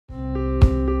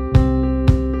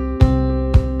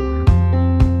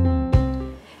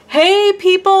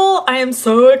people, I am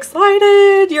so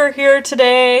excited you're here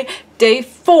today. Day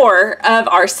 4 of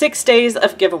our 6 days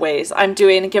of giveaways. I'm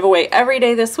doing a giveaway every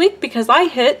day this week because I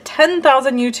hit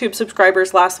 10,000 YouTube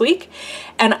subscribers last week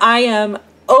and I am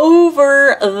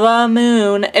over the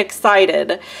moon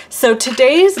excited. So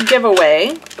today's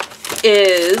giveaway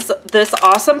is this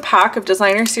awesome pack of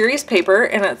designer series paper,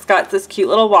 and it's got this cute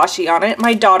little washi on it.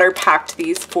 My daughter packed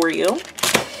these for you.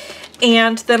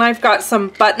 And then I've got some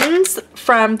buttons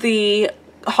from the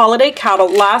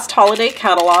last holiday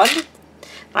catalog.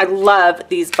 I love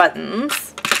these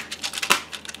buttons.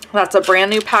 That's a brand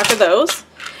new pack of those.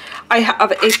 I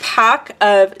have a pack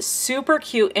of super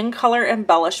cute in color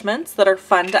embellishments that are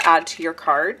fun to add to your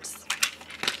cards.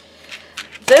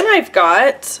 Then I've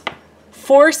got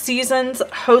 4 Seasons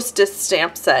Hostess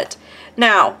stamp set.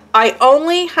 Now, I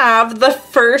only have the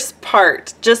first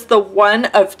part, just the one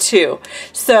of 2.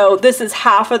 So this is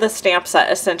half of the stamp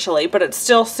set essentially, but it's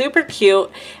still super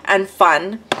cute and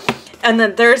fun. And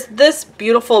then there's this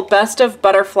beautiful Best of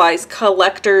Butterflies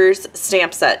collector's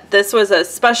stamp set. This was a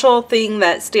special thing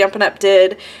that Stampin' Up!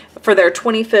 Did for their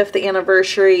 25th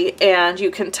anniversary, and you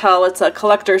can tell it's a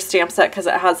collector's stamp set because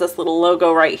it has this little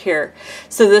logo right here.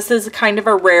 So this is kind of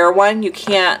a rare one. You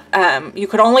can't, you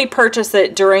could only purchase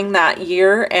it during that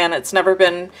year, and it's never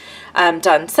been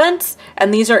done since.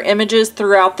 And these are images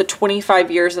throughout the 25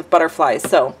 years of butterflies.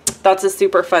 So that's a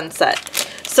super fun set.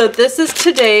 So this is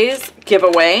today's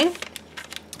giveaway.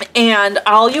 And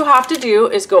all you have to do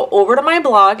is go over to my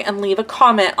blog and leave a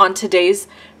comment on today's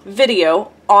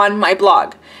video on my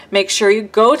blog. Make sure you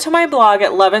go to my blog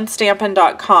at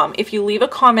loveandstampin.com. If you leave a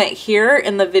comment here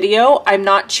in the video, I'm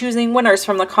not choosing winners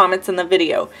from the comments in the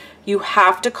video. You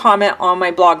have to comment on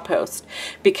my blog post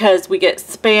because we get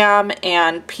spam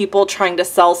and people trying to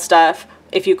sell stuff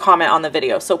if you comment on the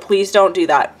video. So please don't do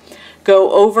that.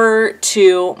 Go over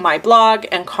to my blog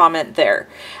and comment there.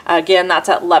 Again, that's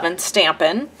at Love and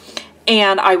Stampin'.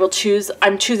 And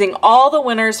I'm choosing all the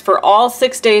winners for all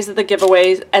 6 days of the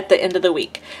giveaways at the end of the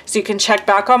week. So you can check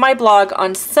back on my blog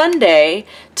on Sunday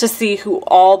to see who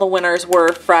all the winners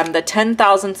were from the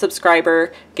 10,000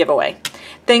 subscriber giveaway.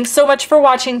 Thanks so much for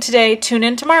watching today. Tune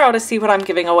in tomorrow to see what I'm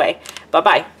giving away.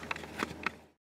 Bye-bye.